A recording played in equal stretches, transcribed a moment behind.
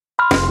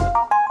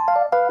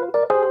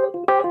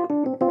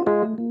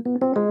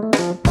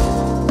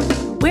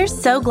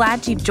so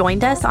glad you've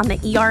joined us on the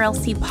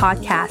ERLC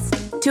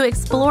podcast to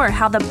explore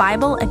how the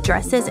Bible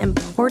addresses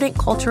important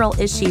cultural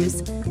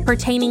issues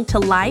pertaining to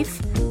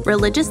life,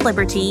 religious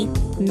liberty,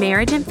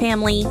 marriage and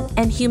family,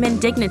 and human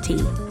dignity,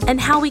 and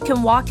how we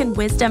can walk in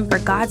wisdom for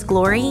God's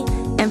glory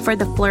and for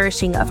the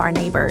flourishing of our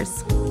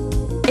neighbors.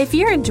 If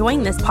you're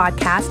enjoying this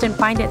podcast and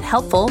find it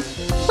helpful,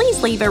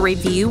 please leave a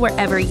review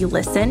wherever you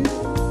listen.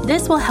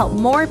 This will help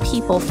more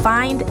people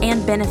find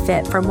and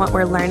benefit from what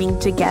we're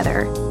learning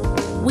together.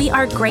 We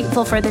are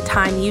grateful for the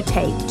time you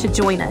take to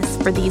join us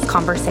for these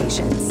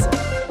conversations.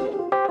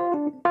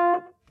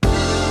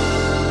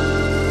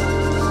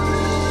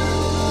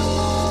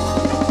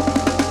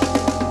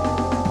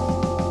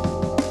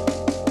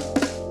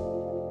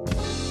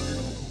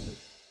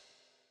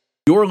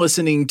 You're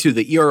listening to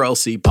the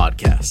ERLC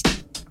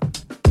podcast.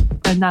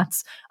 And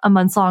that's a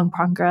months-long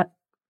progress.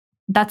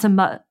 That's a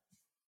month.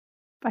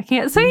 I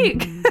can't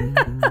speak.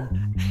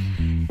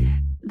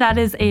 That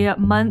is a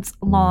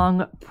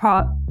months-long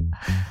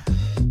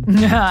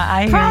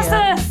I hear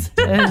process.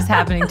 It was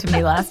happening to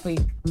me last week.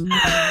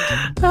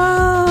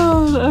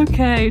 Oh,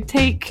 okay.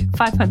 Take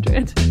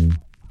 500.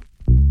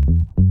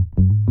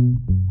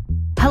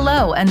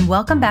 Hello, and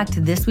welcome back to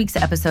this week's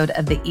episode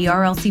of the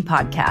ERLC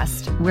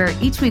podcast, where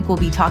each week we'll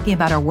be talking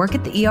about our work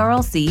at the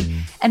ERLC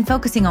and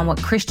focusing on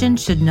what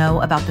Christians should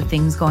know about the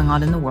things going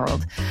on in the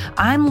world.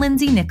 I'm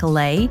Lindsay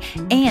Nicolay,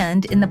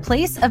 and in the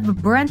place of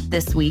Brent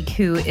this week,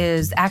 who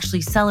is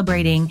actually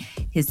celebrating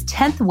his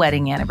 10th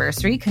wedding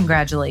anniversary.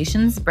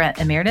 Congratulations, Brent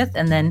and Meredith.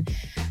 And then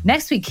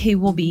next week, he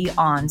will be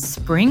on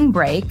spring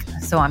break,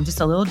 so I'm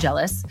just a little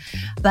jealous.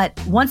 But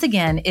once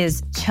again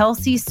is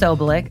Chelsea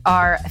Sobolik,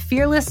 our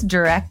fearless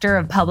director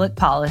of public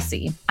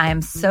policy. I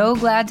am so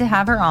glad to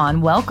have her on.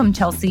 Welcome,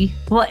 Chelsea.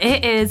 Well,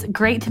 it is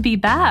great to be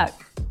back.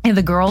 And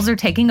the girls are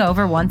taking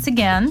over once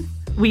again.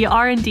 We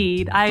are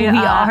indeed.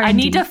 I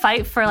need to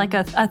fight for like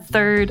a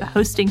third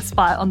hosting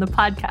spot on the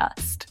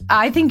podcast.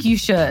 I think you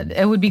should.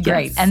 It would be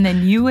great. Yes. And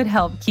then you would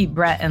help keep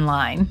Brett in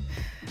line.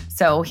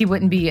 So he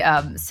wouldn't be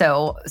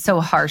so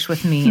harsh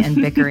with me and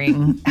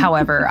bickering.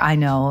 However, I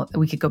know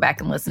we could go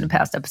back and listen to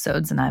past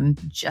episodes and I'm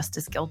just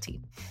as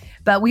guilty.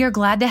 But we are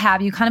glad to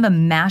have you, kind of a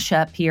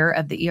mashup here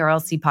of the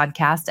ERLC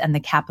podcast and the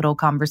Capital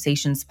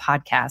Conversations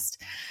podcast.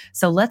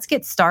 So let's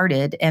get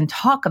started and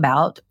talk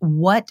about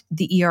what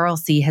the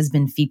ERLC has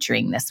been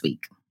featuring this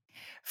week.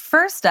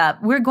 First up,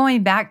 we're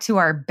going back to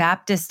our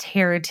Baptist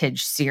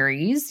Heritage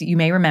series. You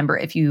may remember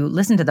if you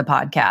listen to the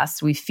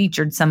podcast, we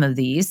featured some of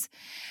these.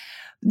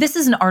 This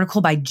is an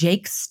article by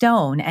Jake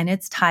Stone, and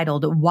it's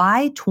titled,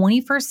 Why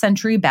 21st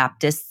Century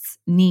Baptists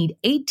Need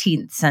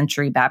 18th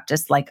Century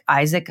Baptists Like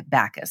Isaac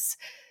Backus.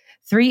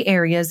 3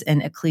 areas in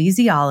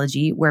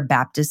ecclesiology where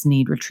Baptists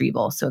need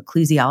retrieval. So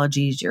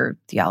ecclesiology is your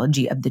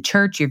theology of the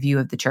church, your view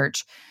of the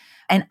church.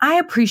 And I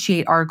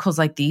appreciate articles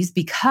like these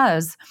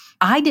because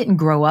I didn't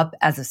grow up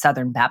as a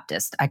Southern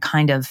Baptist. I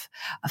kind of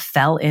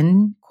fell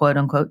in, quote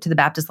unquote, to the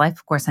Baptist life.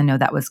 Of course, I know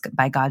that was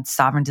by God's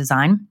sovereign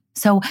design.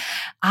 So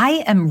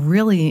I am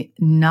really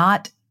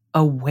not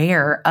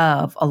aware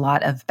of a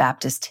lot of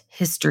Baptist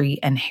history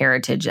and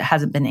heritage. It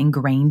hasn't been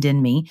ingrained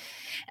in me.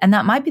 And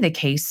that might be the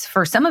case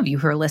for some of you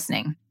who are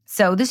listening.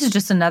 So this is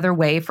just another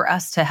way for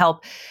us to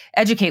help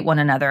educate one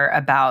another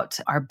about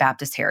our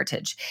Baptist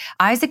heritage.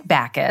 Isaac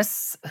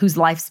Backus, whose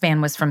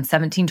lifespan was from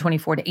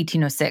 1724 to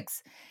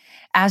 1806,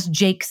 as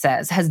Jake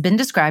says, has been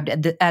described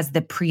as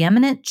the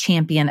preeminent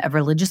champion of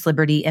religious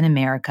liberty in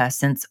America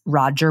since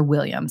Roger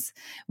Williams.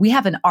 We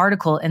have an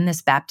article in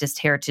this Baptist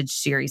Heritage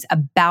series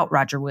about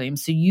Roger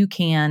Williams, so you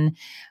can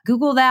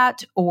Google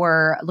that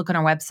or look on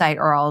our website,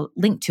 or I'll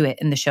link to it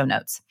in the show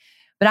notes.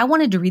 But I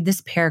wanted to read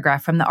this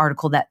paragraph from the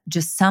article that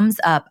just sums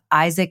up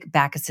Isaac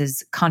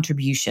Backus's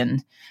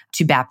contribution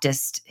to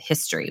Baptist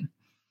history.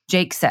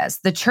 Jake says,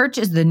 the church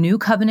is the new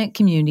covenant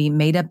community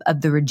made up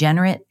of the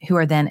regenerate who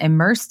are then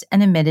immersed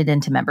and admitted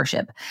into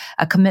membership.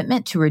 A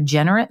commitment to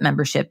regenerate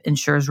membership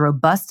ensures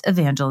robust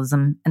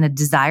evangelism and a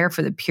desire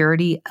for the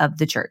purity of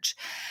the church.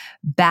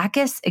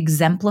 Backus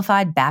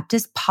exemplified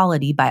Baptist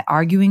polity by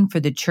arguing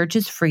for the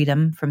church's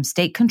freedom from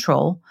state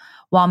control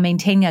while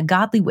maintaining a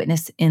godly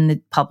witness in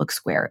the public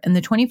square. In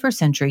the 21st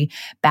century,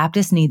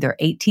 Baptists need their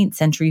 18th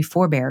century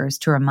forebears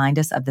to remind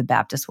us of the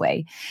Baptist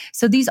way.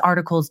 So these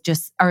articles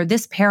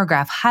this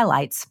paragraph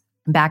highlights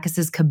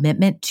Backus's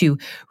commitment to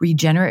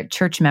regenerate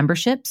church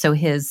membership, so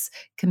his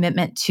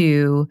commitment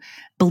to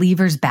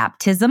believers'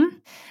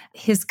 baptism,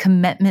 his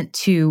commitment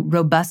to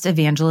robust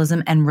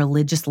evangelism and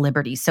religious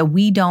liberty. So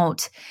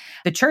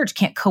the church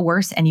can't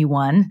coerce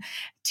anyone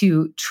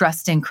to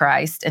trust in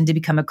Christ and to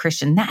become a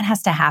Christian. That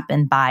has to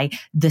happen by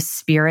the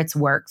Spirit's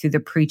work through the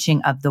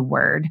preaching of the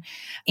word.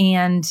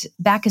 And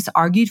Backus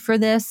argued for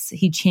this.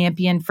 He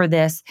championed for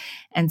this.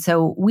 And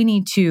so we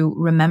need to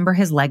remember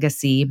his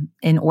legacy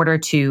in order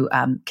to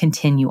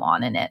continue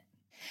on in it.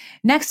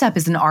 Next up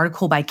is an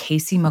article by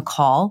Casey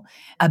McCall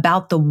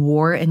about the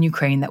war in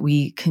Ukraine that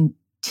we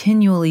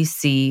continually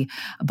see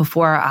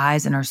before our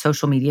eyes in our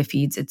social media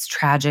feeds. It's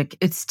tragic.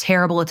 It's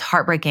terrible. It's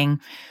heartbreaking.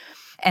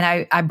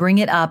 And I bring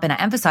it up and I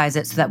emphasize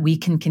it so that we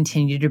can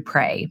continue to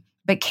pray.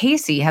 But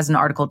Casey has an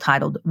article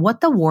titled,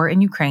 What the War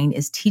in Ukraine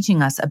is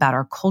Teaching Us About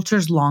Our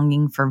Culture's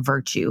Longing for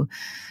Virtue,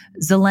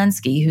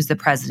 Zelensky, who's the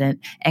president,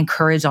 and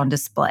Courage on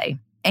Display.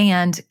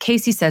 And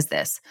Casey says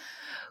this,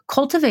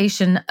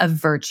 cultivation of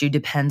virtue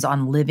depends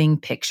on living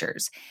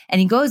pictures.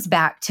 And he goes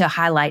back to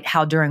highlight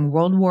how during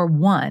World War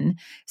I,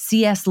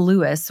 C.S.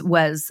 Lewis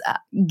was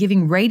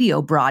giving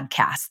radio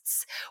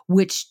broadcasts,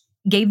 which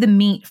gave the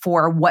meat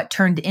for what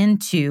turned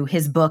into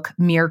his book,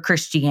 Mere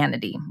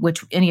Christianity,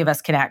 which any of us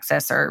can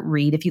access or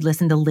read if you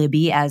listen to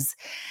Libby, as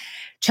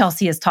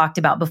Chelsea has talked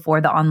about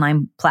before, the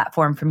online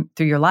platform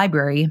through your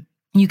library.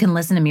 You can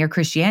listen to Mere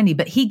Christianity,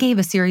 but he gave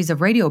a series of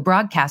radio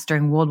broadcasts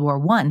during World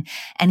War I,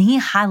 and he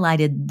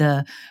highlighted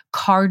the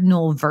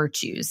cardinal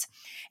virtues.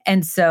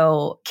 And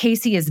so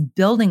Casey is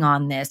building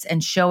on this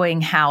and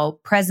showing how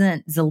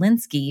President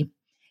Zelensky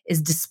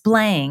is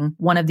displaying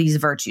one of these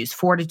virtues,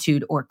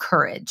 fortitude or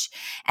courage,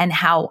 and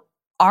how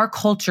our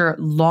culture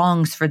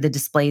longs for the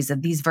displays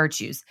of these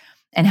virtues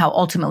and how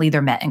ultimately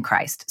they're met in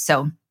Christ.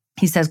 So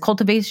he says,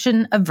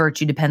 cultivation of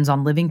virtue depends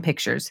on living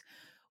pictures.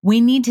 We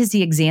need to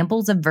see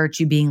examples of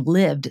virtue being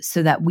lived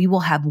so that we will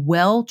have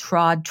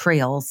well-trod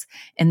trails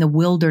in the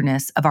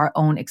wilderness of our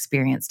own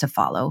experience to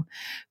follow.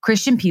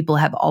 Christian people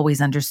have always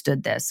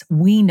understood this.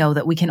 We know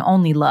that we can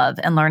only love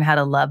and learn how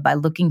to love by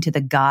looking to the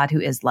God who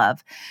is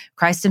love.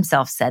 Christ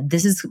himself said,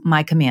 "This is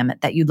my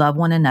commandment, that you love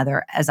one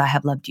another as I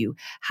have loved you."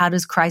 How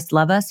does Christ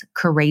love us?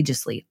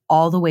 Courageously,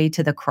 all the way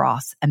to the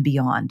cross and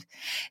beyond.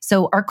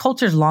 So our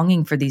culture's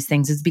longing for these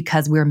things is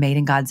because we're made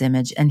in God's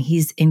image and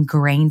he's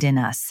ingrained in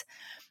us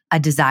a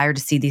desire to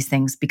see these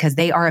things because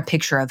they are a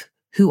picture of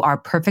who our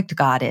perfect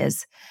God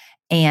is.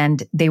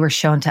 And they were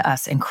shown to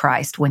us in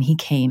Christ when he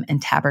came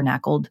and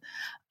tabernacled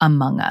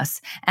among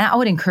us. And I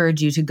would encourage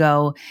you to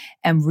go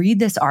and read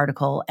this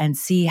article and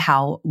see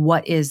how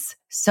what is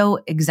so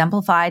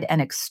exemplified and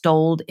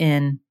extolled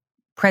in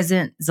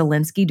President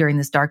Zelensky during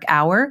this dark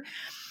hour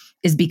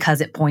is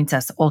because it points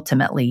us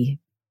ultimately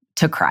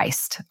to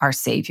Christ, our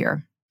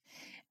Savior.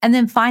 And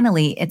then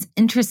finally, it's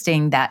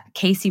interesting that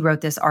Casey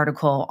wrote this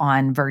article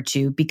on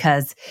virtue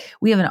because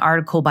we have an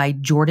article by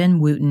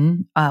Jordan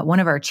Wooten, one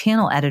of our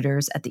channel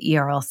editors at the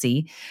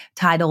ERLC,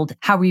 titled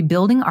How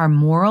Rebuilding Our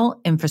Moral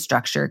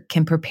Infrastructure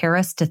Can Prepare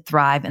Us to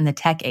Thrive in the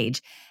Tech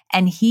Age.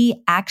 And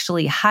he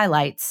actually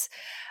highlights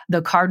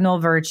the cardinal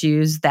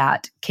virtues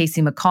that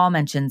Casey McCall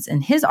mentions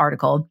in his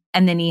article.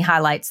 And then he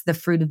highlights the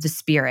fruit of the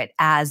Spirit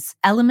as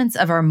elements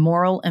of our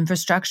moral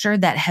infrastructure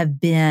that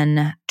have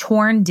been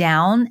torn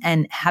down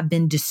and have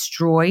been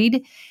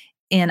destroyed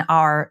in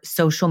our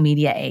social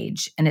media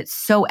age. And it's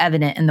so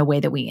evident in the way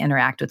that we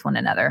interact with one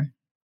another.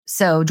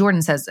 So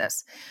Jordan says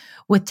this,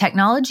 with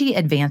technology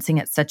advancing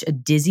at such a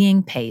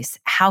dizzying pace,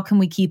 how can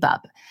we keep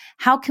up?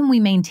 How can we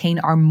maintain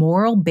our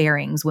moral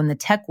bearings when the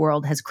tech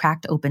world has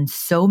cracked open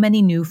so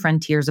many new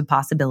frontiers of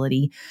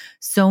possibility,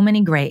 so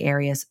many gray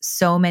areas,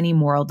 so many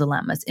moral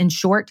dilemmas? In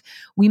short,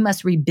 we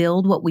must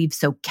rebuild what we've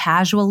so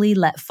casually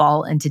let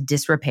fall into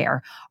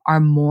disrepair, our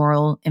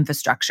moral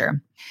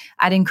infrastructure.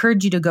 I'd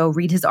encourage you to go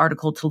read his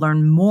article to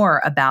learn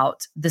more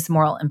about this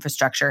moral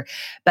infrastructure.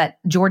 But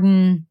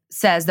Jordan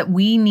says that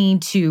we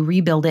need to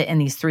rebuild it in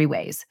these three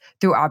ways: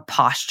 through our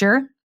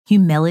posture,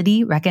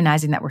 humility,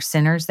 recognizing that we're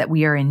sinners, that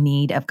we are in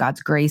need of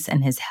God's grace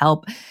and his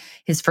help,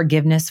 his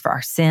forgiveness for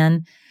our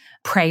sin.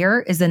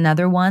 Prayer is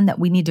another one that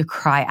we need to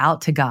cry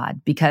out to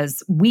God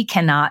because we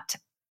cannot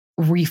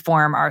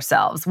reform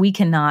ourselves. We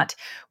cannot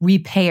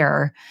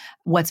repair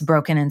what's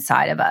broken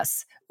inside of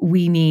us.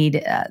 We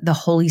need the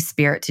Holy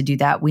Spirit to do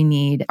that. We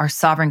need our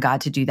sovereign God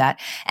to do that.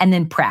 And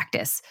then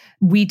practice.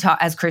 We talk,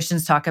 as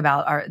Christians, talk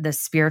about the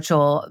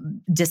spiritual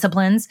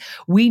disciplines.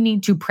 We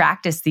need to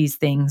practice these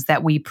things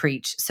that we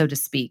preach, so to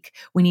speak.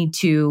 We need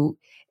to,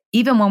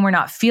 even when we're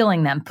not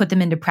feeling them, put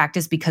them into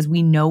practice because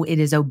we know it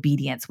is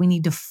obedience. We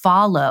need to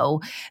follow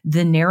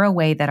the narrow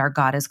way that our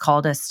God has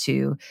called us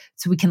to,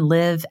 so we can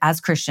live as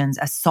Christians,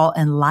 as salt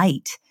and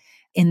light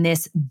in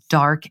this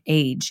dark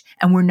age.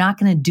 And we're not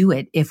going to do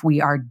it if we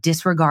are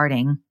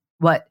disregarding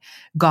what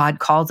God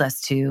calls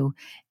us to.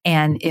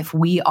 And if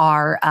we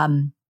are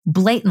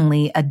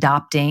blatantly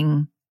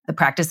adopting the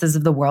practices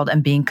of the world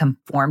and being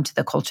conformed to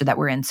the culture that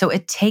we're in. So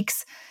it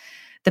takes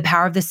the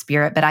power of the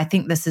Spirit, but I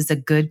think this is a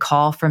good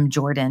call from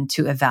Jordan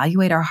to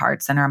evaluate our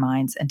hearts and our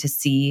minds and to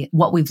see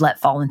what we've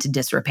let fall into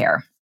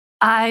disrepair.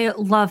 I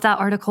love that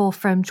article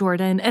from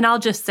Jordan. And I'll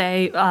just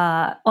say,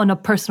 on a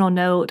personal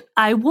note,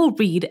 I will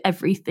read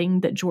everything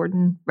that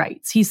Jordan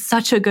writes. He's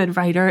such a good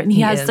writer, and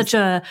he has such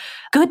a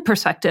good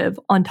perspective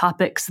on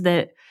topics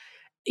that,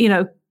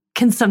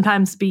 can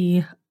sometimes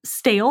be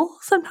stale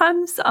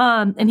sometimes.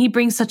 And he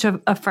brings such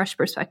a fresh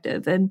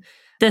perspective. And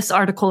this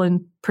article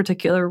in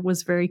particular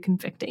was very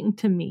convicting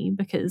to me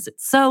because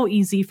it's so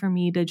easy for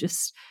me to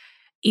just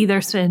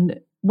either spend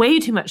way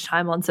too much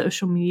time on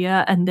social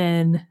media and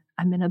then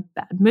I'm in a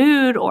bad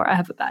mood or I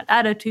have a bad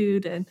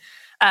attitude. And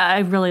I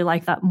really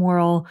like that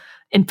moral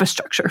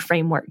infrastructure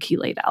framework he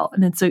laid out.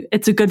 And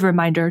it's a good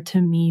reminder to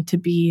me to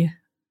be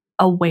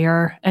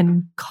aware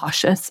and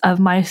cautious of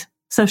my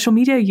social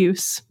media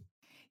use.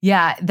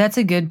 Yeah, that's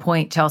a good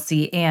point,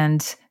 Chelsea.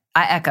 And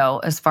I echo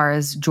as far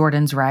as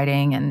Jordan's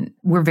writing, and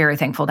we're very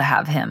thankful to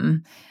have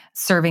him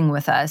serving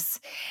with us.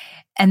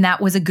 And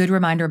that was a good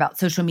reminder about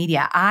social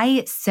media.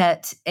 I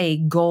set a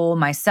goal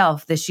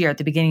myself this year at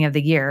the beginning of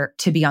the year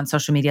to be on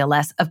social media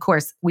less. Of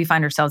course, we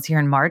find ourselves here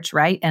in March,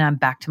 right? And I'm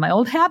back to my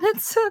old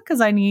habits because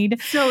I need...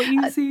 So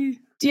easy.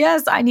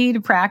 Yes, I need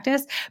to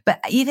practice. But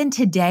even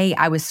today,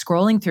 I was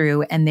scrolling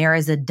through and there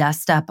is a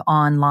dust up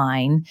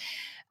online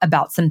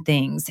about some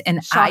things.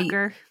 And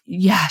Shocker.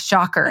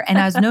 Shocker. And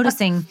I was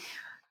noticing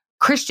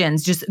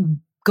Christians just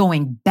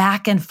going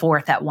back and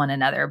forth at one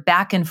another,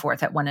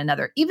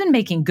 even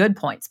making good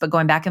points, but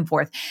going back and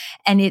forth.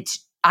 And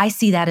I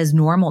see that as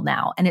normal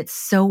now. And it's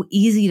so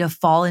easy to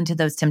fall into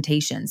those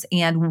temptations.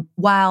 And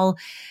while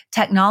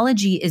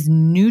technology is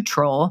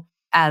neutral,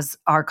 as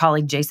our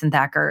colleague Jason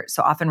Thacker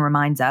so often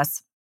reminds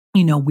us,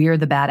 we're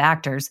the bad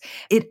actors,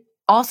 it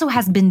also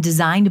has been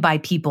designed by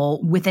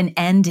people with an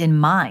end in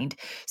mind.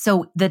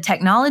 So the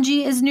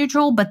technology is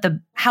neutral, but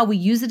how we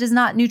use it is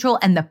not neutral,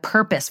 and the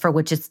purpose for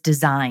which it's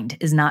designed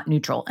is not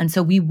neutral. And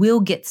so we will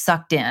get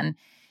sucked in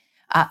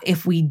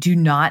if we do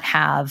not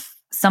have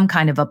some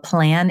kind of a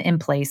plan in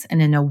place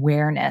and an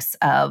awareness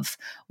of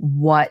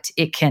what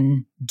it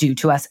can do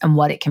to us and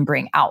what it can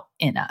bring out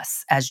in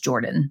us, as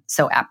Jordan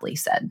so aptly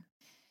said.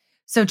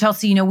 So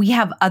Chelsea, we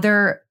have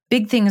other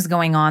big things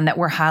going on that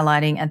we're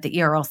highlighting at the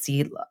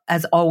ERLC,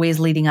 as always,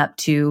 leading up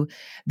to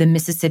the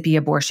Mississippi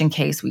abortion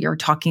case. We are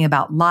talking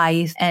about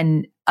life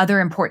and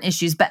other important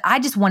issues, but I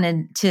just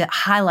wanted to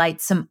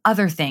highlight some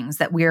other things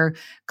that we're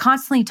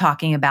constantly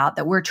talking about,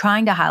 that we're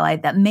trying to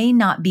highlight, that may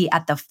not be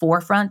at the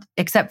forefront,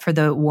 except for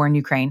the war in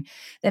Ukraine,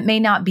 that may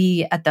not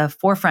be at the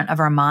forefront of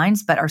our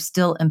minds, but are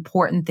still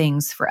important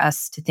things for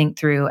us to think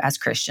through as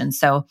Christians.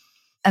 So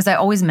as I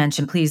always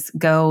mention, please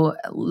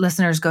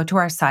listeners, go to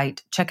our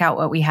site, check out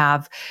what we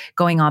have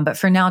going on. But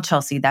for now,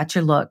 Chelsea, that's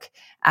your look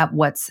at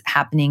what's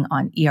happening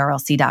on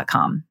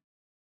ERLC.com.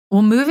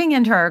 Well, moving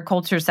into our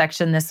culture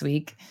section this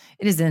week,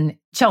 it is in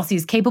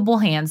Chelsea's capable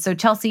hands. So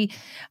Chelsea,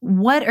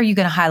 what are you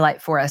going to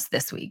highlight for us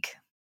this week?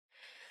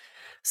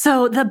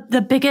 So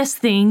the biggest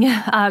thing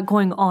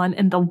going on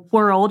in the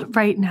world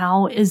right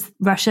now is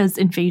Russia's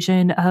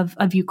invasion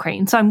of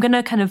Ukraine. So I'm going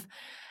to kind of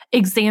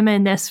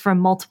examine this from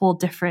multiple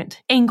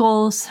different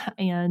angles,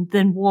 and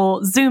then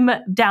we'll zoom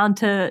down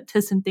to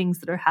some things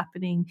that are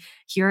happening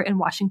here in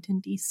Washington,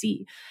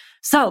 D.C.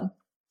 So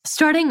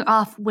starting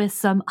off with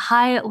some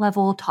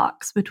high-level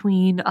talks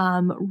between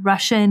the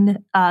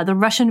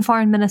Russian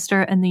foreign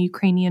minister and the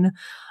Ukrainian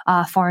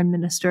foreign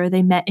minister.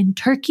 They met in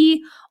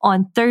Turkey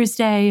on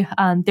Thursday.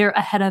 They're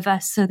ahead of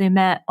us, so they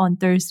met on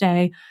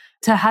Thursday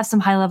to have some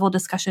high-level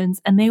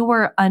discussions, and they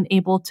were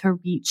unable to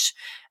reach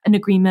an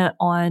agreement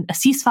on a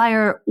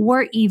ceasefire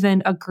or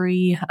even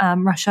agree.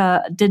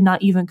 Russia did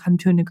not even come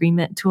to an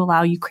agreement to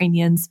allow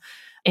Ukrainians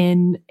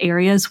in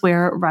areas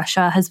where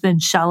Russia has been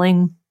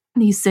shelling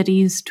these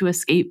cities to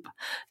escape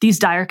these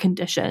dire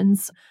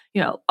conditions.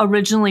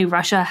 Originally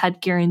Russia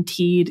had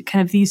guaranteed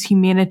kind of these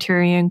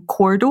humanitarian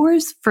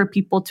corridors for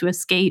people to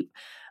escape,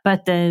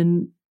 but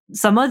then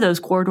some of those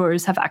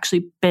corridors have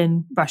actually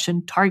been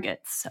Russian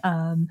targets.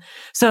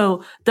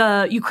 So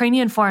the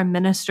Ukrainian foreign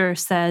minister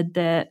said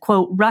that,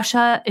 quote,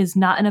 Russia is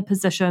not in a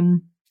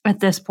position at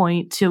this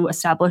point to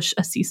establish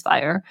a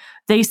ceasefire.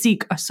 They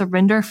seek a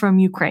surrender from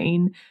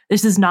Ukraine.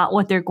 This is not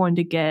what they're going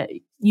to get.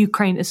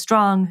 Ukraine is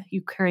strong.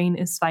 Ukraine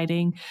is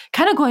fighting.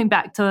 Kind of going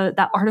back to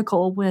that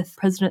article with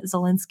President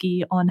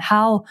Zelensky on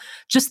how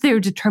just their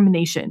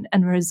determination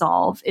and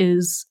resolve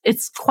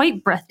it's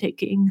quite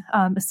breathtaking,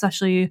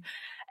 especially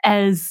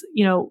as,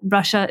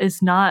 Russia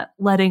is not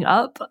letting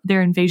up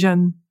their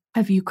invasion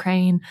of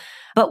Ukraine.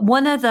 But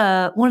one of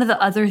the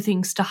other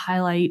things to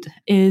highlight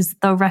is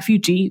the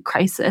refugee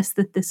crisis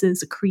that this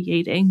is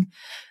creating.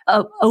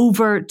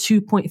 Over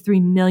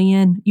 2.3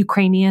 million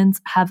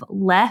Ukrainians have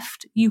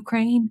left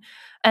Ukraine.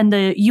 And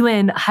the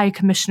UN High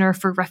Commissioner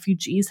for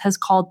Refugees has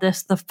called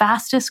this the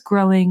fastest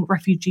growing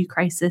refugee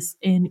crisis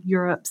in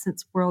Europe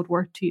since World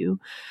War II.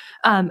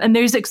 And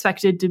there's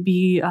expected to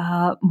be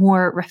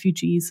more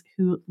refugees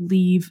who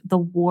leave the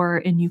war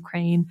in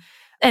Ukraine.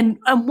 And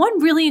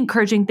one really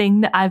encouraging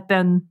thing that I've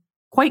been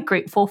quite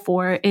grateful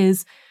for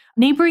is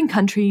neighboring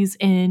countries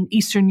in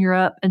Eastern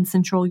Europe and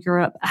Central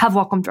Europe have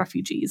welcomed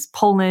refugees.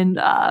 Poland,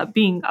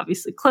 being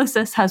obviously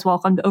closest, has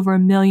welcomed over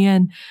 1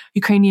 million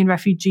Ukrainian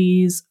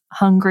refugees.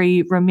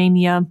 Hungary,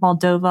 Romania,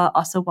 Moldova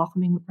also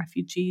welcoming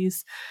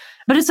refugees.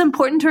 But it's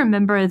important to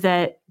remember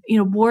that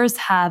wars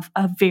have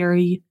a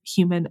very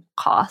human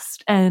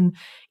cost. And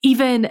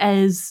even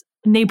as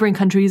neighboring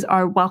countries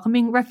are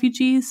welcoming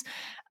refugees,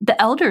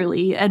 the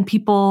elderly and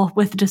people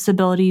with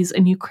disabilities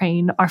in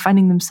Ukraine are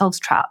finding themselves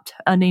trapped,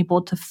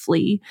 unable to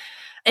flee.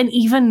 And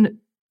even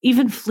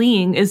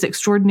fleeing is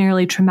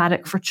extraordinarily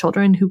traumatic for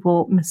children who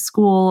will miss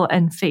school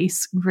and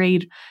face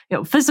great,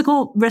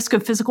 physical risk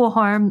of physical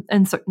harm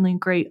and certainly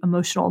great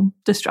emotional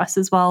distress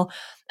as well.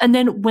 And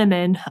then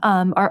women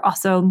are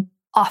also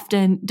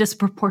often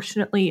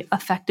disproportionately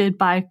affected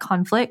by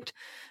conflict.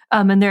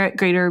 and they're at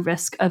greater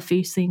risk of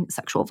facing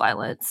sexual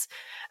violence.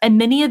 And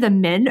many of the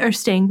men are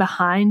staying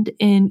behind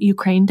in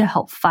Ukraine to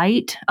help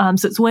fight.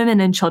 So it's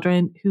women and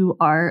children who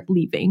are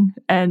leaving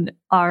and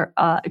are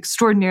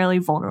extraordinarily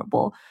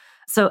vulnerable.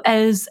 So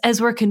as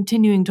we're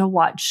continuing to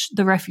watch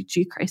the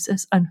refugee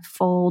crisis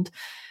unfold,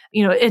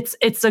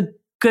 it's a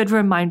good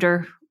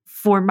reminder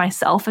for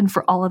myself and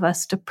for all of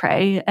us to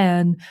pray.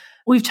 And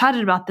we've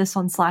chatted about this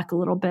on Slack a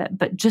little bit,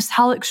 but just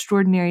how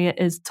extraordinary it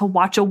is to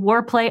watch a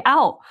war play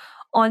out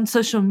on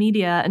social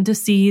media and to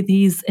see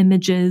these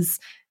images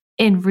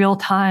in real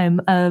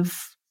time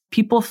of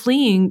people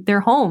fleeing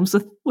their homes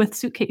with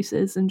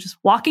suitcases and just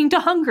walking to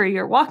Hungary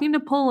or walking to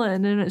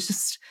Poland. And it's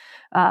just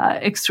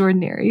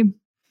extraordinary.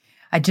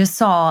 I just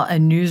saw a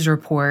news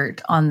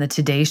report on the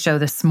Today Show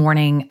this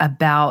morning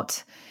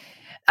about,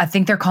 I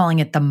think they're calling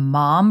it the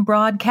mom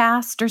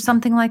broadcast or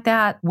something like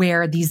that,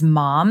 where these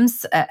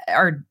moms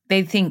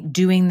they think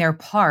doing their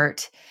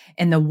part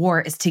in the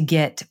war is to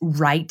get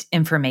right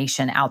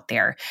information out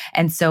there.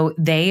 And so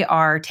they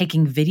are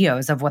taking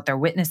videos of what they're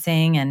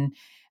witnessing, and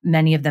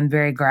many of them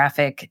very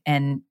graphic,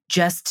 and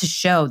just to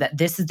show that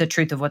this is the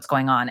truth of what's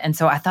going on. And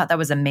so I thought that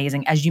was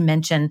amazing. As you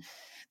mentioned,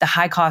 the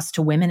high cost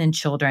to women and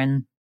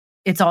children,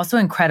 it's also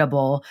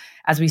incredible,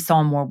 as we saw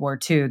in World War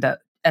II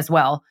as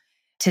well,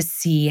 to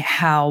see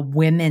how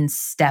women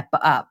step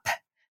up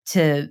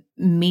to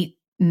meet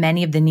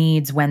many of the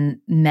needs when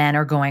men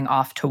are going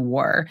off to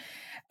war.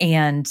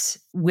 And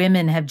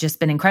women have just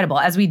been incredible.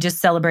 As we just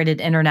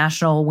celebrated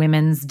International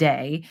Women's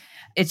Day,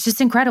 it's just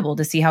incredible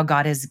to see how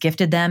God has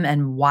gifted them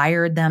and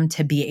wired them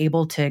to be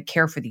able to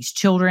care for these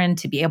children,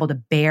 to be able to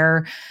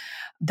bear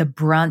the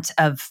brunt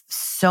of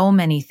so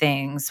many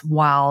things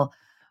while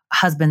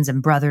husbands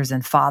and brothers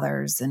and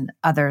fathers and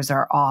others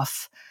are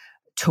off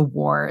to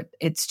war.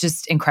 It's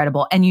just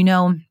incredible. And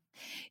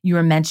you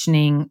were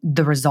mentioning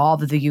the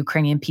resolve of the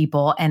Ukrainian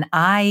people. And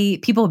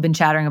people have been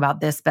chattering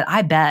about this, but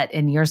I bet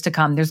in years to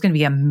come, there's going to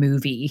be a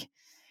movie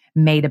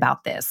made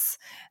about this,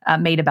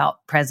 made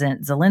about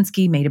President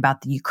Zelensky, made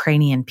about the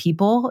Ukrainian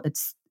people.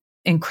 It's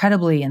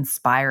incredibly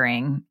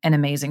inspiring and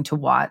amazing to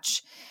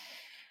watch.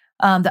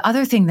 The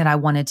other thing that I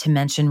wanted to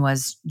mention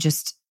was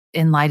just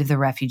in light of the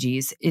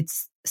refugees,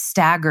 it's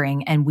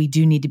staggering, and we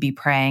do need to be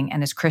praying.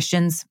 And as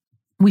Christians,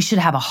 we should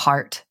have a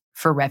heart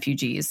for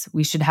refugees.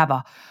 We should have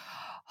a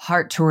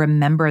heart to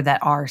remember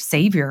that our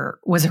Savior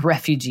was a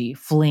refugee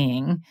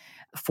fleeing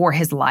for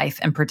his life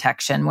and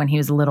protection when he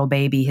was a little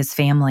baby, his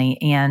family.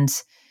 And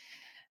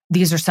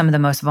these are some of the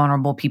most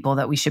vulnerable people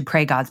that we should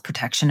pray God's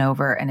protection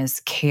over and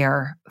his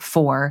care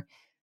for.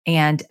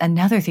 And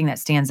another thing that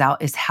stands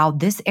out is how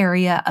this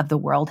area of the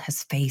world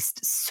has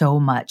faced so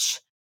much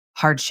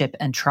hardship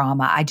and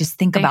trauma. I just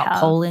think about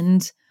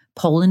Poland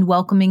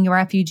welcoming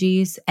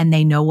refugees, and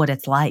they know what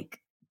it's like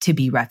to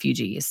be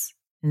refugees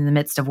in the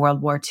midst of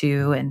World War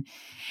II. And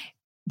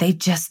they've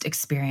just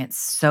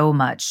experienced so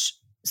much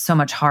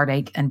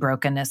heartache and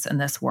brokenness in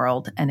this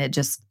world. And it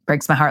just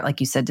breaks my heart, like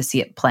you said, to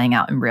see it playing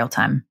out in real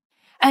time.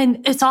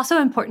 And it's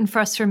also important for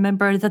us to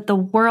remember that the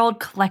world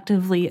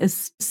collectively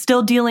is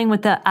still dealing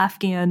with the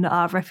Afghan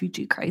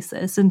refugee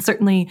crisis. And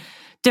certainly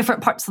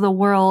different parts of the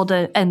world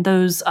and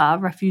those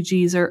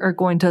refugees are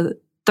going to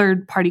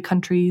third-party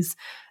countries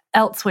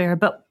elsewhere.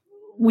 But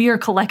we are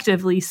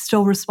collectively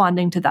still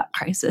responding to that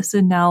crisis.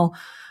 And now,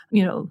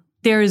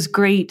 there is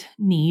great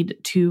need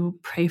to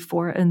pray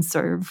for and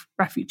serve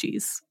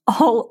refugees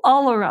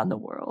all around the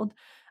world.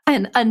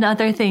 And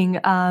another thing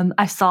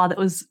I saw that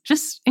was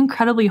just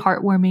incredibly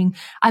heartwarming,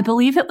 I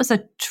believe it was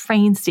a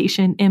train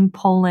station in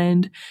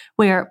Poland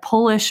where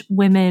Polish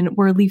women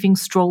were leaving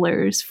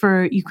strollers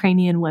for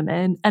Ukrainian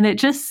women. And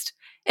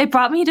it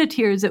brought me to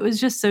tears. It was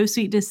just so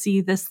sweet to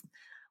see this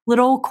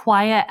little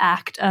quiet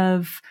act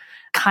of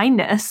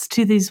kindness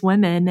to these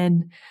women.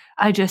 And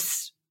I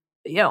just,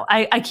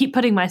 I keep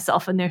putting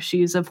myself in their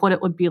shoes of what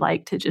it would be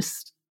like to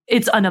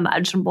it's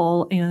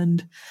unimaginable.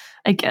 And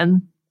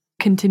again,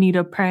 continue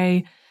to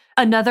pray.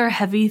 Another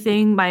heavy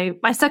thing, my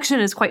section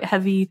is quite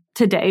heavy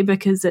today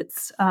because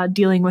it's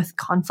dealing with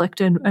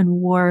conflict and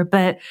war.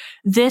 But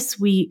this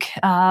week,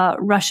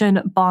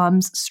 Russian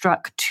bombs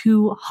struck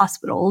 2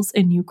 hospitals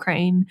in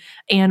Ukraine.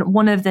 And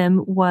one of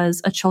them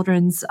was a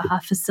children's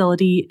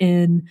facility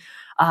in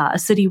a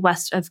city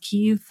west of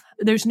Kyiv.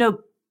 There's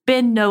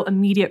been no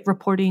immediate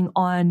reporting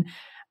on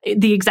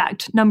the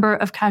exact number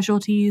of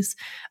casualties.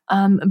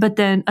 But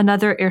then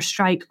another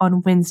airstrike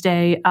on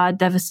Wednesday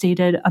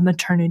devastated a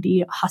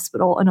maternity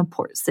hospital in a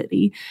port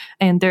city.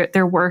 And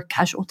there were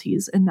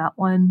casualties in that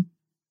one.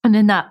 And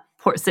in that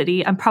port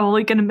city, I'm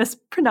probably going to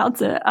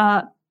mispronounce it,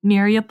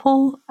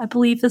 Mariupol, I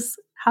believe is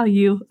how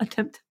you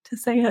attempt to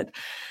say it.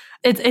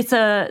 It's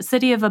a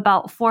city of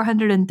about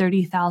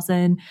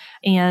 430,000,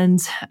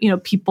 and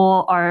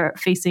people are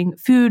facing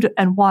food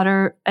and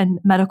water and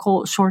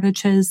medical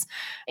shortages,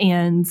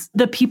 and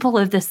the people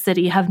of this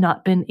city have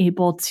not been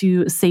able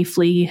to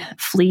safely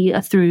flee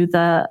through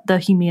the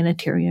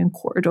humanitarian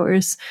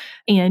corridors.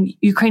 And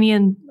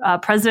Ukrainian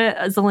President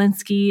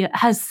Zelensky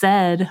has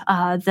said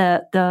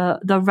that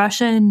the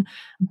Russian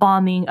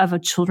bombing of a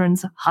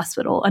children's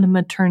hospital and a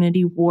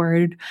maternity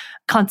ward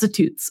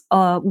constitutes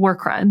war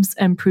crimes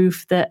and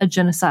proof that a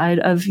genocide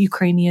of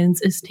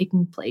Ukrainians is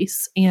taking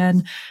place.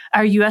 And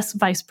our U.S.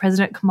 Vice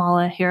President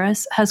Kamala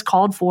Harris has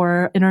called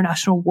for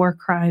international war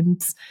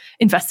crimes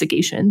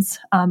investigations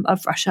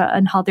of Russia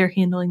and how they're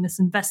handling this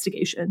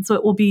investigation. So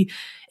it will be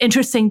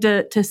interesting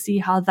to see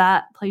how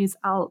that plays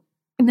out.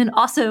 And then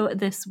also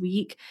this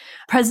week,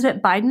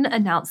 President Biden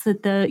announced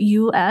that the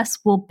U.S.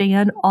 will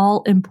ban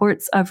all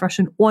imports of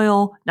Russian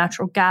oil,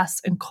 natural gas,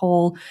 and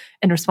coal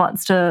in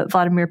response to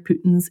Vladimir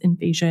Putin's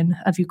invasion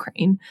of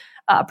Ukraine.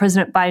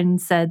 President Biden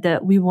said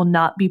that we will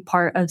not be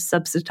part of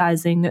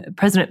subsidizing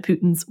President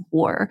Putin's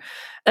war.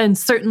 And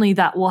certainly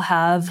that will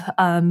have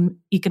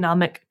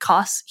economic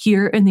costs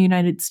here in the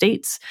United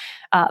States,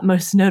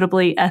 most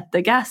notably at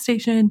the gas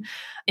station.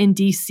 In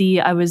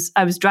DC, I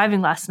was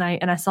driving last night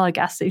and I saw a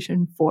gas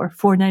station for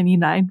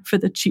 $4.99 for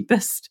the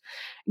cheapest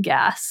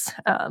gas.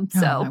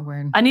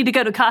 I need to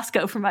go to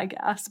Costco for my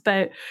gas.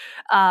 But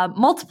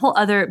multiple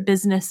other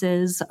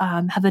businesses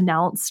have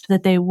announced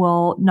that they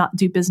will not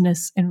do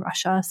business in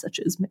Russia, such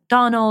as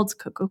McDonald's,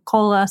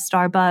 Coca-Cola,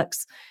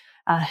 Starbucks,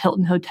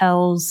 Hilton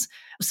Hotels.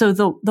 So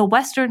the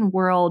Western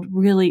world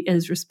really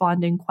is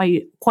responding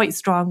quite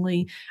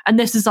strongly. And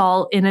this is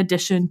all in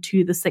addition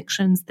to the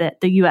sanctions that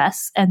the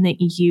US and the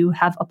EU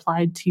have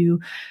applied to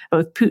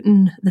both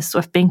Putin, the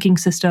SWIFT banking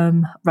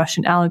system,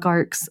 Russian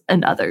oligarchs,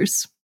 and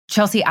others.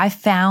 Chelsea, I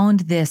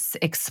found this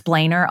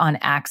explainer on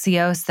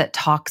Axios that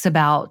talks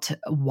about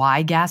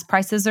why gas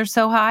prices are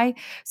so high.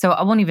 So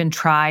I won't even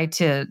try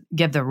to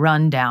give the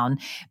rundown,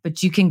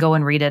 but you can go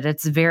and read it.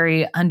 It's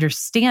very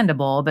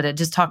understandable, but it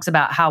just talks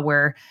about how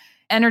we're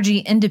energy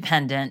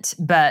independent,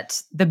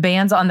 but the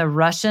bans on the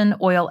Russian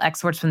oil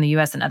exports from the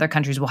US and other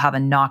countries will have a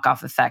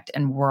knockoff effect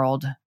in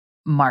world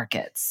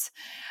markets.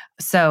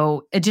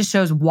 So it just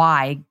shows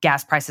why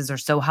gas prices are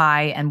so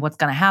high and what's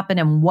going to happen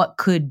and what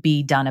could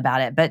be done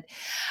about it. But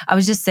I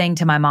was just saying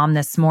to my mom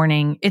this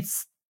morning,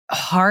 it's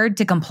hard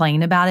to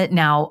complain about it.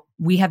 Now,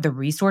 we have the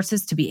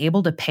resources to be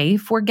able to pay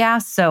for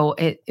gas. So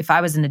if I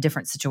was in a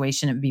different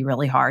situation, it would be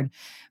really hard.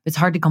 It's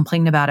hard to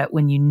complain about it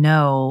when you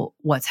know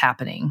what's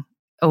happening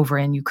over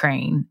in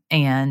Ukraine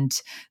and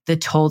the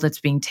toll that's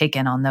being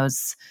taken on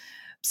those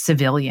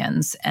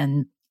civilians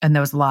and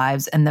those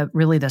lives and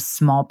the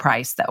small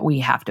price that we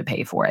have to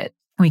pay for it.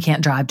 We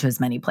can't drive to as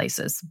many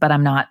places, but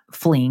I'm not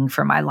fleeing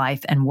for my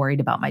life and worried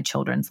about my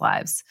children's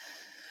lives,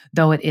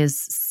 though it is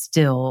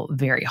still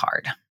very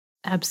hard.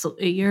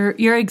 Absolutely.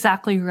 You're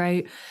exactly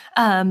right.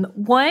 I'm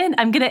going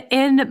to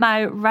end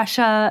my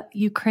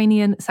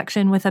Russia-Ukrainian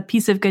section with a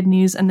piece of good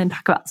news and then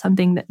talk about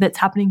something that's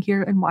happening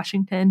here in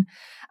Washington.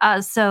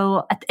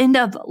 So at the end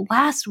of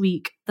last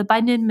week, the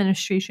Biden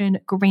administration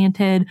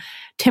granted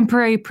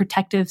temporary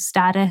protective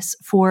status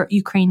for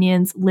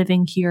Ukrainians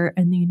living here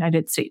in the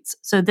United States.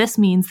 So this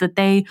means that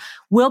they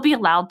will be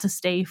allowed to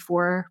stay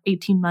for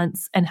 18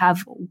 months and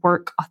have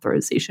work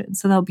authorization.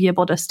 So they'll be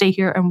able to stay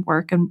here and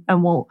work and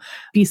won't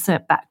be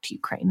sent back to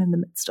Ukraine in the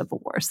midst of a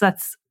war. So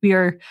we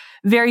are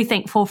very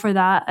thankful for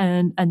that.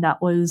 And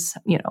that was,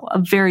 a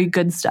very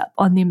good step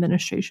on the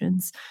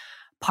administration's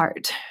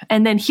part.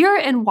 And then here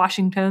in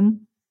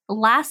Washington,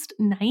 last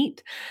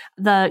night,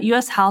 the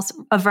U.S. House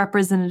of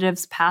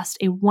Representatives passed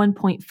a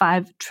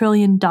 $1.5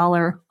 trillion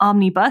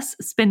omnibus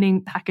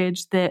spending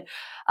package that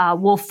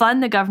will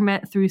fund the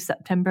government through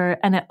September.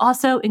 And it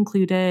also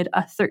included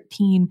a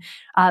 $13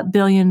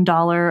 billion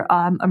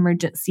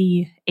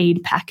emergency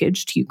aid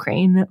package to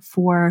Ukraine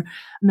for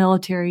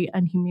military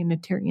and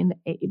humanitarian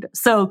aid.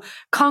 So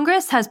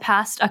Congress has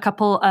passed a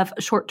couple of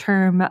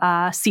short-term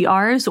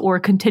CRs or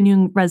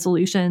continuing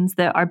resolutions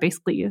that are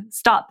basically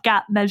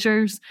stopgap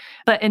measures.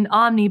 But an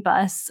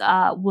omnibus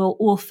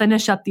will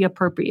finish up the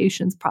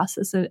appropriations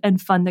process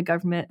and fund the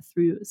government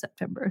through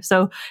September.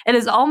 So it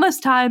is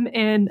almost time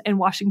in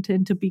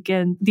Washington to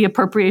begin the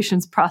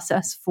appropriations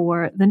process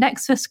for the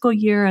next fiscal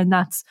year. And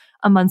that's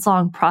a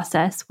months-long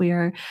process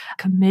where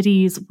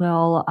committees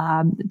will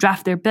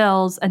draft their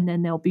bills and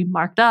then they'll be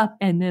marked up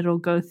and it'll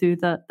go through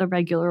the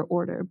regular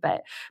order.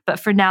 But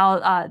for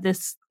now,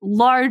 this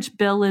large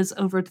bill is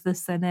over to the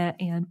Senate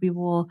and we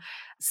will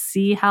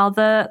see how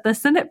the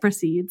Senate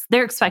proceeds.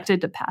 They're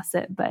expected to pass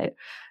it, but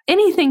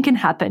anything can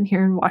happen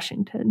here in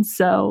Washington.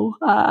 So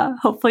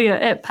hopefully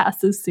it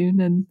passes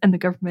soon and the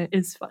government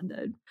is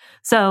funded.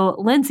 So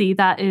Lindsay,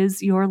 that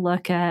is your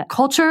look at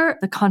culture,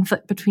 the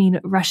conflict between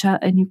Russia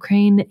and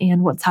Ukraine,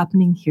 and what's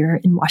happening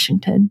here in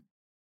Washington.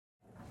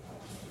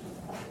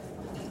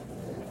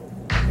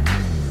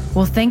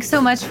 Well, thanks so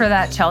much for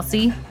that,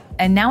 Chelsea.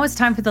 And now it's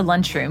time for the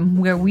lunchroom,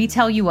 where we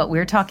tell you what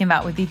we're talking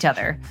about with each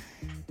other.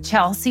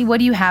 Chelsea, what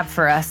do you have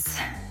for us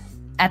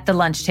at the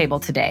lunch table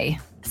today?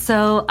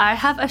 So I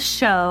have a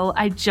show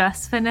I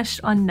just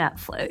finished on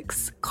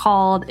Netflix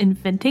called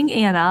Inventing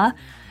Anna,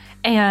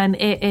 and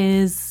it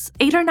is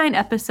 8 or 9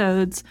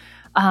 episodes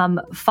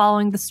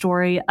following the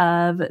story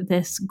of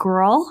this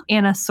girl,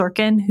 Anna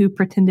Sorkin, who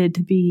pretended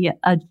to be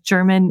a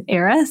German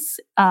heiress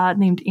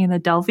named Anna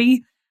Delvey.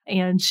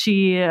 And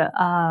she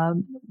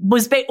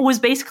was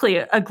basically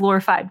a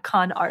glorified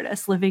con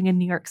artist living in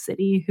New York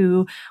City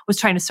who was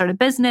trying to start a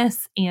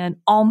business and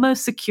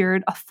almost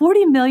secured a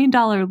 $40 million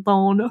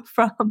loan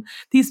from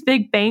these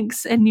big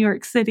banks in New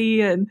York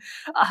City. And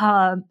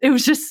it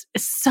was just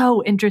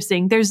so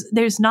interesting.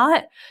 There's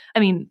not, I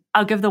mean,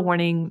 I'll give the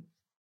warning,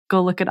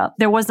 go look it up.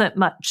 There wasn't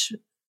much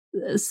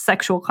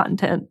sexual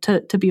content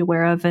to be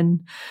aware of.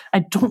 And I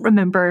don't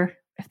remember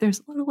if there's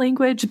a lot of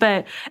language,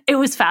 but it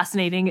was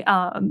fascinating.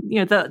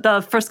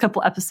 The first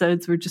couple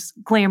episodes were just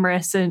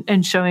glamorous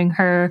and showing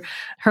her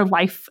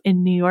life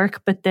in New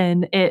York, but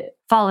then it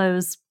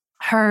follows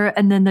her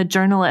and then the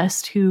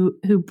journalist who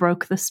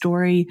broke the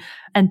story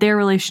and their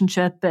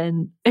relationship.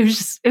 And it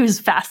was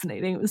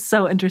fascinating. It was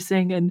so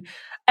interesting. And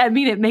I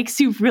mean, it makes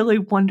you really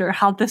wonder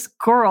how this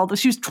girl,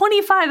 she was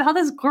 25, how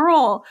this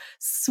girl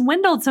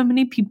swindled so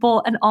many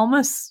people and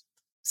almost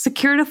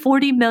secured a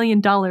 $40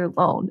 million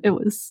loan. It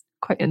was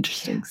quite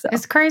interesting. So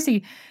it's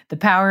crazy. The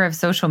power of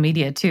social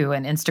media too,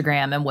 and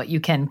Instagram and what you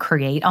can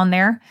create on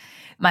there.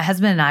 My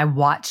husband and I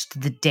watched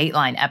the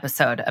Dateline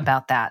episode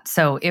about that.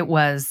 So it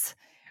was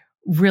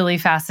really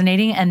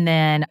fascinating. And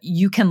then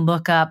you can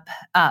look up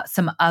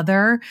some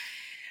other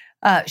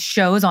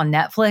shows on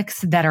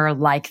Netflix that are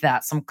like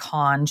that, some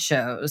con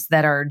shows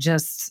that are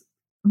just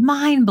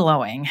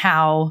mind-blowing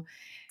how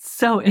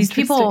so these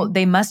people,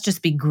 they must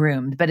just be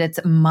groomed, but it's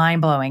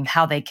mind-blowing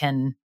how they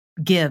can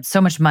give so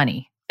much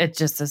money. It's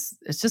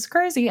just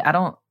crazy.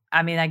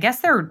 I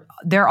guess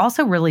they're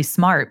also really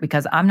smart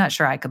because I'm not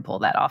sure I could pull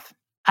that off.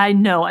 I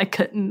know I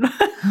couldn't.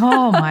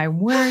 Oh my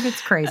word,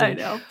 it's crazy. I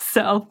know.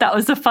 So that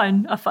was a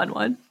fun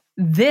one.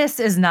 This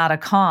is not a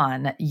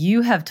con.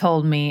 You have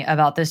told me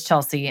about this,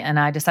 Chelsea, and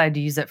I decided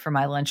to use it for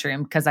my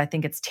lunchroom because I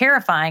think it's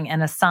terrifying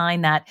and a sign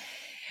that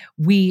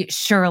we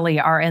surely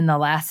are in the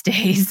last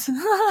days.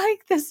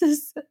 Like this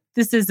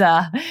is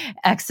a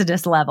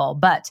Exodus level,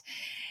 but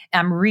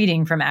I'm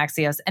reading from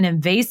Axios. An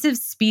invasive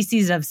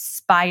species of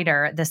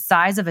spider the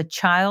size of a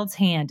child's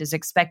hand is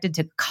expected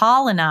to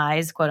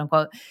colonize, quote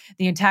unquote,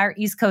 the entire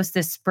East Coast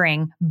this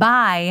spring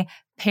by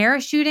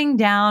parachuting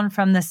down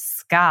from the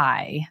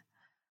sky.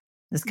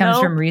 This comes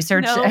from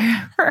researchers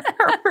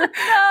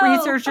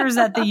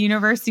at the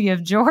University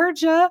of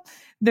Georgia.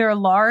 They're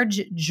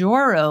large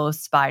Joro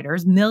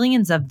spiders,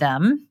 millions of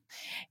them.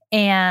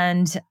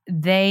 And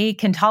they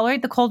can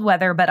tolerate the cold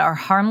weather, but are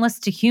harmless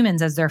to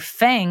humans as their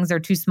fangs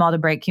are too small to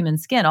break human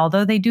skin,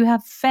 although they do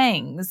have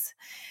fangs.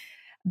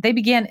 They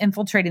began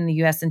infiltrating the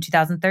U.S. in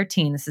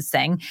 2013, this is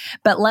saying.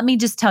 But let me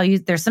just tell you,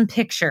 there's some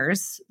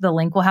pictures. The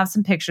link will have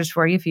some pictures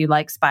for you if you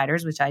like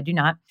spiders, which I do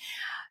not.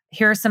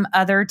 Here are some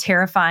other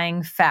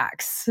terrifying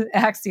facts.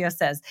 Axios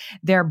says,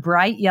 they're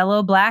bright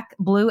yellow, black,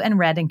 blue, and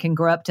red and can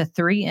grow up to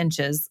 3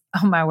 inches.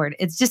 Oh my word.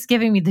 It's just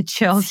giving me the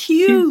chills. It's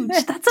huge.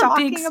 That's a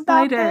big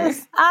spider.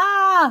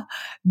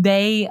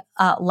 They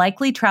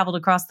likely traveled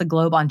across the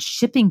globe on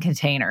shipping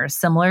containers,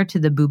 similar to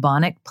the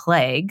bubonic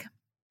plague.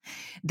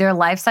 Their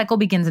life cycle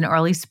begins in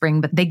early spring,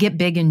 but they get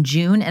big in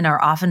June and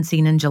are often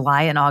seen in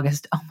July and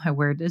August. Oh my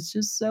word, it's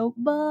just so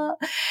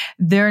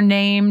They're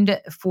named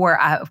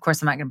for, of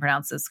course, I'm not going to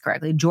pronounce this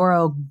correctly,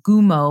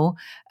 Jorogumo,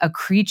 a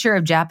creature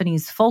of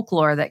Japanese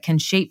folklore that can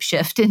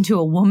shapeshift into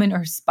a woman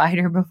or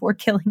spider before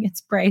killing its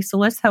prey. So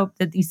let's hope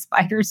that these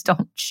spiders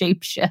don't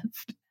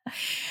shapeshift.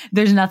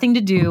 There's nothing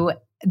to do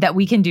that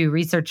we can do,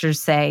 researchers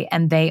say,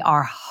 and they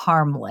are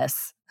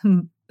harmless.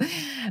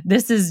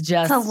 This is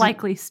just it's a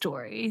likely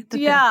story.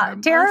 Yeah,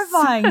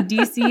 terrifying.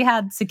 DC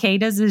had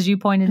cicadas, as you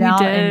pointed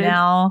out, and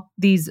now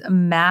these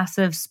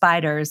massive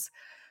spiders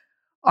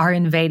are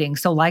invading.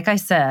 So like I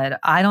said,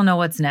 I don't know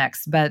what's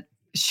next, but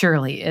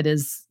surely it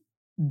is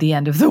the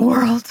end of the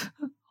world.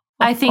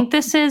 I think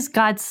this is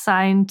God's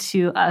sign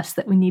to us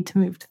that we need to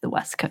move to the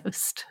West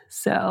Coast.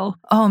 So,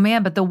 oh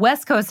man, but the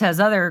West Coast has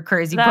other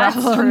crazy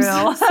problems. True.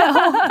 So,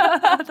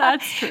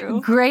 that's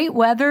true. Great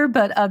weather,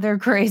 but other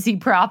crazy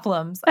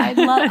problems.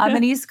 I'm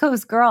an East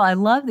Coast girl. I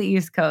love the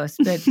East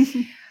Coast, but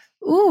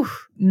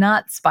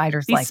not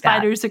spiders These like that.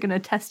 These spiders are going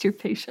to test your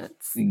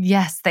patience.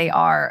 Yes, they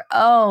are.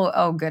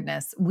 Oh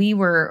goodness.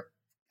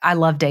 I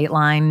love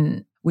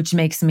Dateline, which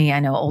makes me, I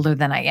know, older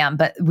than I am,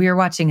 but we were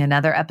watching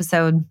another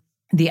episode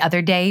the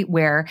other day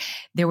where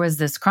there was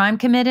this crime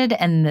committed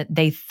and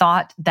they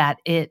thought that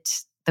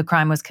the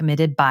crime was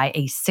committed by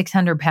a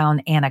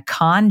 600-pound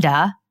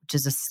anaconda, which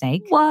is a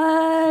snake.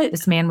 What?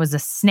 This man was a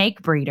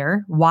snake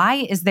breeder.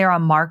 Why is there a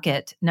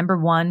market, number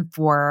one,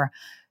 for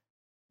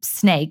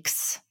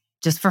snakes,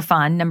 just for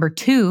fun? Number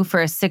two,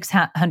 for a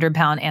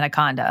 600-pound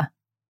anaconda?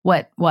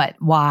 What?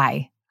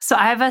 Why? So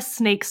I have a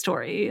snake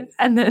story,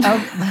 and then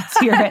let's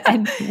hear it.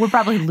 And we're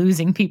probably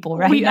losing people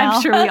now.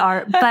 I'm sure we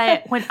are.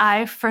 But when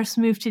I first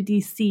moved to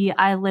DC,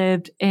 I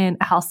lived in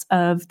a house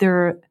of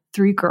there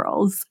 3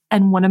 girls,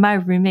 and one of my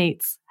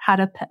roommates had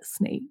a pet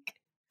snake.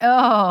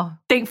 Oh.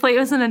 Thankfully, it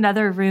was in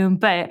another room,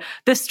 but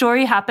the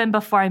story happened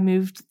before I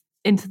moved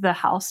into the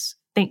house,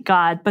 thank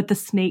God, but the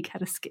snake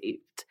had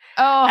escaped.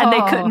 Oh. And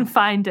they couldn't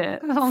find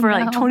it for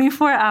like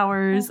 24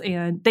 hours,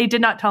 and they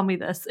did not tell me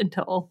this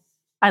until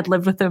I'd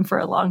lived with them for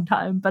a long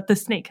time, but the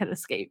snake had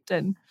escaped.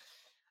 And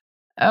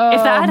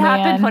if that had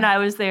happened when I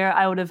was there,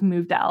 I would have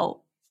moved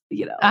out,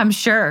 I'm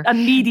sure.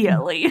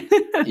 Immediately.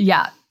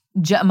 Yeah.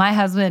 My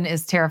husband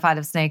is terrified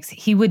of snakes.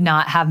 He would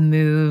not have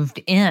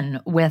moved in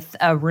with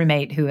a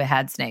roommate who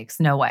had snakes.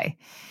 No way.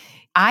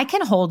 I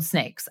can hold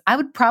snakes. I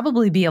would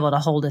probably be able to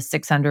hold a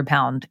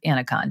 600-pound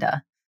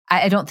anaconda.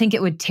 I don't think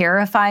it would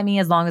terrify me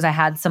as long as I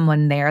had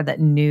someone there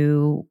that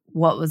knew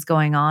what was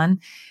going on.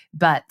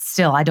 But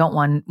still, I don't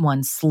want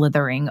one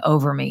slithering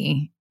over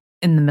me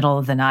in the middle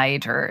of the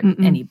night or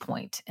at any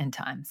point in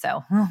time.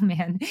 So, oh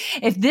man,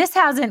 if this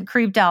hasn't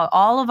creeped out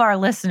all of our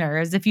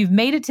listeners, if you've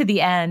made it to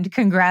the end,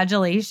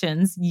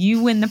 congratulations,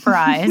 you win the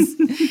prize.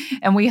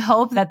 And we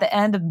hope that the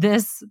end of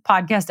this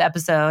podcast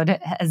episode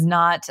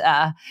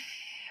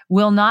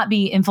will not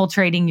be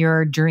infiltrating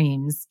your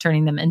dreams,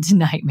 turning them into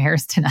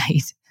nightmares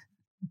tonight.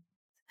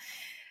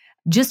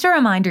 Just a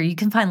reminder, you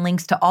can find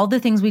links to all the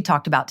things we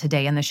talked about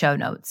today in the show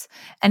notes.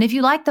 And if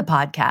you like the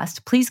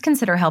podcast, please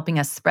consider helping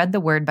us spread the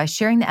word by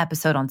sharing the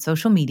episode on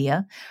social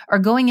media or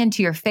going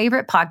into your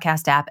favorite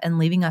podcast app and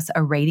leaving us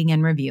a rating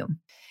and review.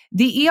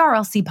 The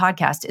ERLC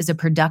podcast is a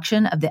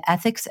production of the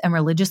Ethics and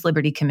Religious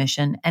Liberty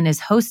Commission and is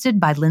hosted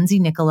by Lindsay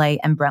Nicolay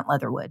and Brent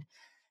Leatherwood.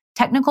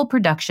 Technical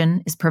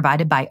production is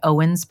provided by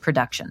Owens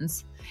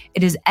Productions.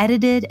 It is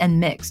edited and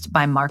mixed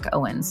by Mark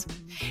Owens.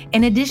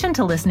 In addition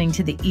to listening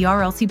to the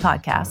ERLC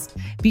podcast,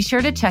 be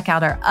sure to check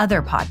out our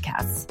other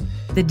podcasts.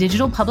 The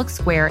Digital Public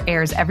Square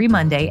airs every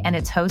Monday, and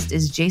its host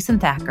is Jason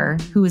Thacker,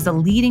 who is a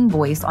leading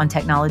voice on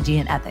technology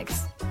and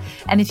ethics.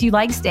 And if you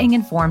like staying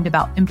informed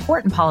about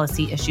important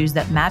policy issues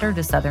that matter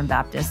to Southern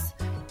Baptists,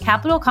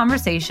 Capitol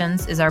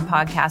Conversations is our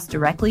podcast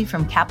directly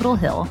from Capitol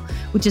Hill,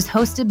 which is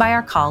hosted by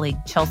our colleague,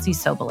 Chelsea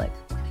Sobolik.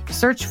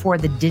 Search for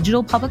the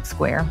Digital Public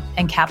Square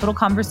and Capitol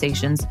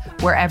Conversations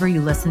wherever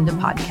you listen to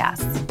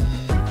podcasts.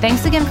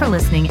 Thanks again for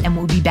listening, and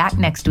we'll be back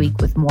next week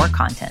with more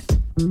content.